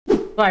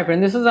So hi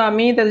friend, this is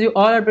Amit. As you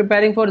all are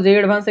preparing for JEE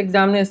Advanced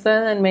examination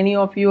and many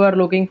of you are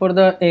looking for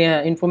the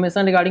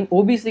information regarding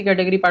OBC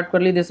category,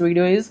 particularly this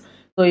video is.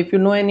 So if you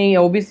know any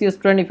OBC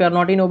student, if you are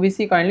not in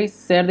OBC, kindly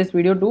share this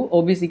video to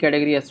OBC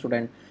category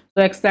student.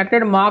 So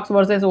expected marks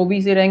versus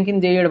OBC rank in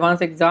JEE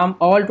Advanced exam,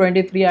 all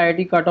 23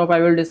 IIT cutoff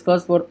I will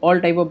discuss for all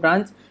type of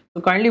branch.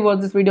 So kindly watch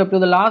this video up to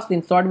the last.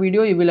 In short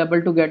video you will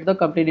able to get the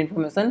complete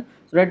information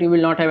so that you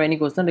will not have any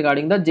question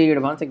regarding the JEE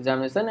Advanced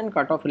examination and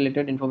cutoff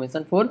related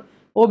information for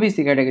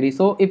OBC category.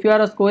 So if you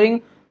are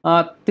scoring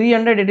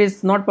 300, it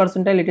is not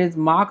percentile, it is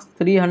marks.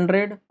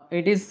 300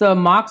 it is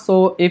marks.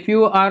 So if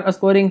you are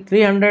scoring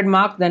 300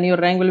 marks, then your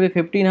rank will be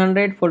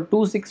 1500. For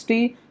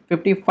 260,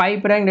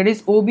 55 rank, that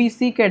is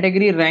OBC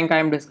category rank I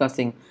am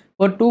discussing.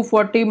 For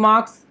 240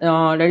 marks,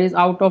 that is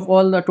out of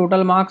all the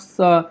total marks,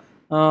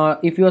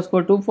 if you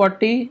score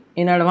 240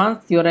 in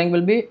advance, your rank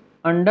will be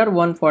under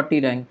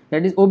 140 rank,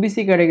 that is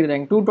OBC category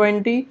rank.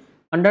 220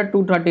 under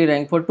 230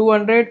 rank. For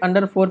 200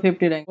 under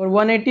 450 rank. For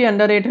 180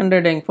 under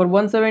 800 rank. For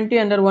 170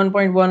 under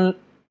 1.1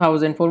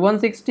 thousand. For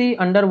 160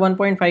 under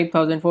 1.5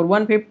 thousand. For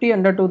 150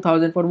 under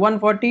 2000. For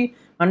 140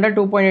 under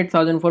 2.8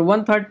 thousand. For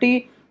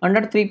 130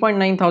 under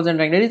 3.9 thousand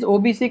rank, that is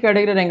OBC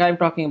category rank I am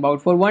talking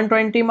about. For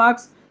 120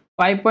 marks,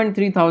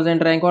 5.3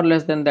 thousand rank or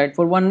less than that.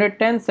 For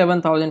 110,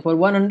 7,000. For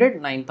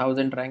 100,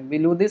 9,000 rank.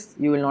 Below this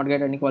you will not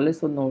get any college,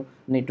 so no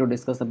need to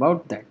discuss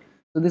about that.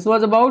 So this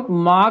was about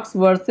marks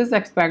versus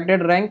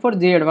expected rank for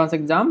JEE Advanced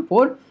exam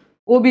for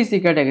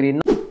OBC category.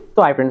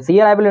 So hi friends,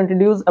 here I will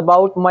introduce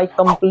about my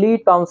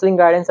complete counseling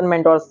guidance and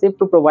mentorship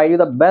to provide you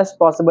the best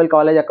possible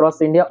college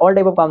across India. All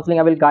type of counseling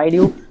I will guide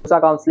you.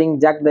 JOSAA Counselling,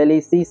 JEE Delhi,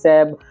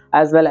 CSAB,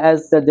 as well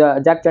as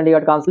JEE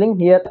Chandigarh Counselling,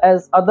 here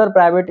as other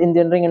private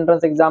engineering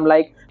entrance exam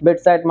like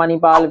BITSET,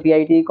 Manipal,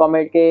 VIT,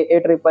 COMEDK,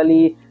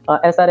 AEEE,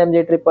 SRM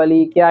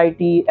JEE,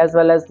 KIT, as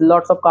well as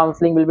lots of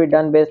counseling will be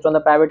done based on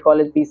the private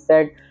college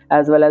BSET,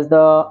 as well as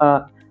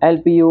the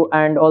LPU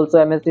and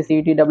also MST,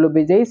 CET,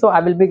 WBJ. So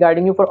I will be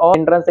guiding you for all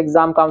entrance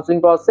exam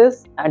counseling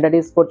process, and that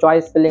is for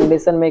choice filling,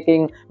 decision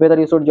making, whether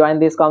you should join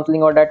this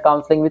counseling or that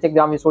counseling, which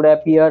exam you should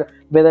appear,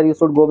 whether you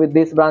should go with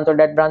this branch or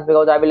that branch,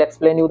 because I will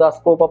explain you the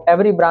scope of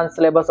every branch,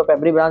 syllabus of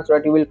every branch, so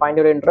that you will find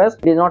your interest.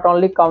 It is not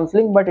only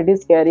counseling but it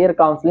is career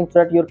counseling, so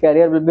that your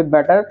career will be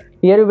better.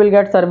 Here you will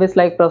get service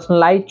like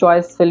personalized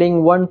choice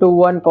filling,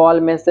 one-to-one call,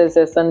 message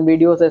session,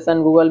 video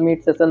session, Google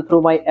Meet session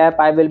through my app.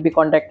 I will be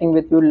contacting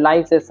with you,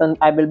 live session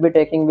I will be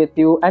taking with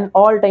you, and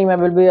all time I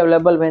will be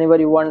available. Whenever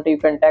you want, you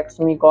can text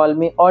me, call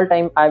me, all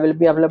time I will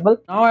be available.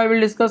 Now I will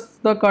discuss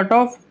the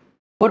cutoff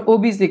for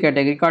OBC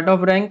category.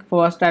 Cutoff rank,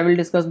 first I will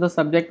discuss the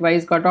subject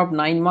wise cutoff.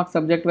 9 marks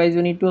subject wise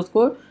you need to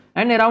score,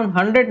 and around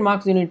 100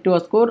 marks you need to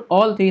score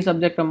all 3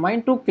 subject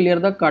combined to clear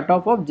the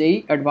cutoff of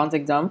JEE Advanced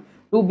exam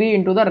to be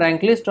into the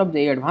rank list of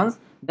JEE Advanced.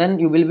 Then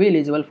you will be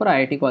eligible for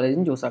IIT college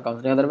in JOSAA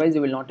Counselling. Otherwise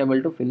you will not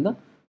able to fill the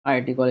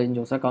IIT college in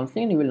JOSAA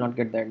Counselling and you will not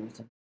get the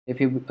admission if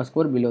you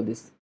score below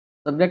this.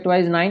 Subject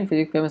wise 9,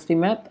 physics, chemistry,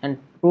 math, and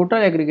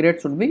total aggregate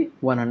should be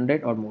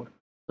 100 or more.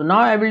 So now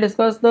I will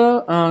discuss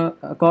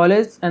the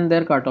college and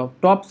their cutoff.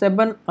 Top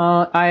 7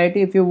 IIT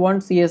if you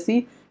want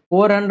CSE,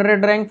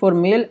 400 rank for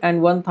male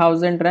and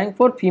 1000 rank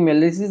for female.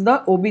 This is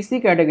the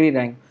OBC category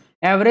rank.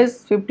 Average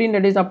 15,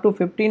 that is up to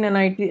 15 and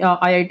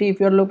IIT if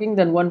you are looking,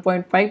 then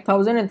 1.5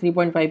 thousand and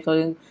 3.5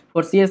 thousand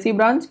for CSE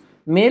branch,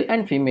 male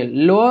and female.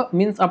 Lower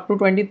means up to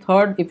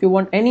 23rd if you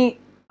want any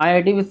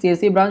IIT with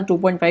CSE branch,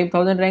 2.5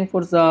 thousand rank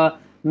for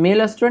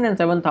male student and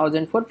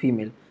 7,000 for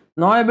female.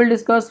 Now I will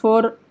discuss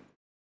for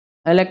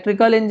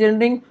electrical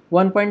engineering,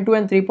 1.2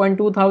 and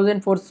 3.2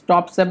 thousand for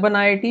top 7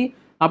 IIT,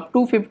 up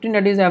to 15,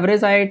 that is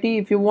average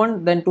IIT if you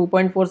want, then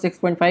 2.4,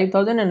 6.5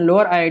 thousand, and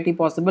lower IIT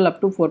possible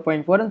up to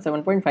 4.4 and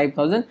 7.5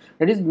 thousand,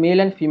 that is male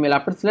and female.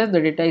 After slash the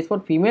data is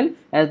for female,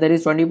 as there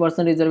is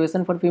 20%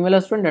 reservation for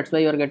female student, that's why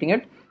you are getting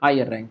it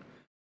higher rank.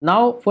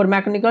 Now for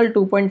mechanical,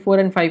 2.4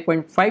 and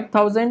 5.5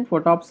 thousand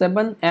for top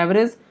 7,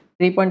 average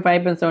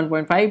 3.5 and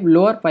 7.5,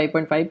 lower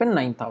 5.5 and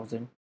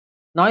 9,000.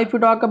 Now if you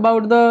talk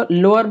about the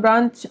lower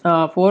branch,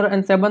 4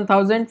 and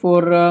 7,000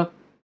 for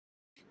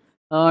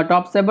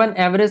top 7,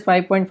 average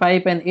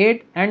 5.5 and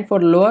 8, and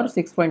for lower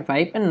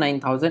 6.5 and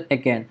 9,000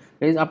 again.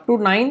 It is up to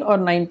 9 or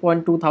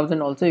 9.2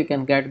 thousand also you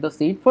can get the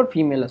seat for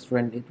female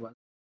student it was.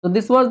 So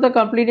this was the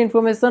complete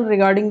information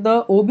regarding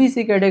the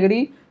OBC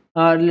category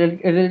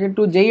related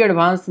to JEE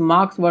Advanced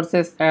marks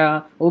versus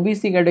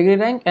OBC category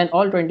rank and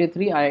all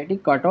 23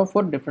 IIT cutoff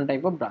for different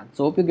type of branch.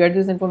 So hope you get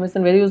this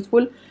information very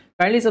useful.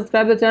 Kindly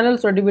subscribe the channel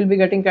so that you will be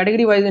getting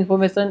category wise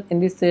information in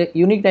this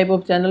unique type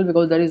of channel,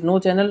 because there is no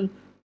channel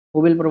who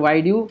will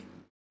provide you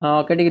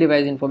category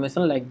wise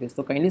information like this.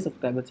 So kindly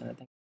subscribe the channel.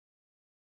 Thank you.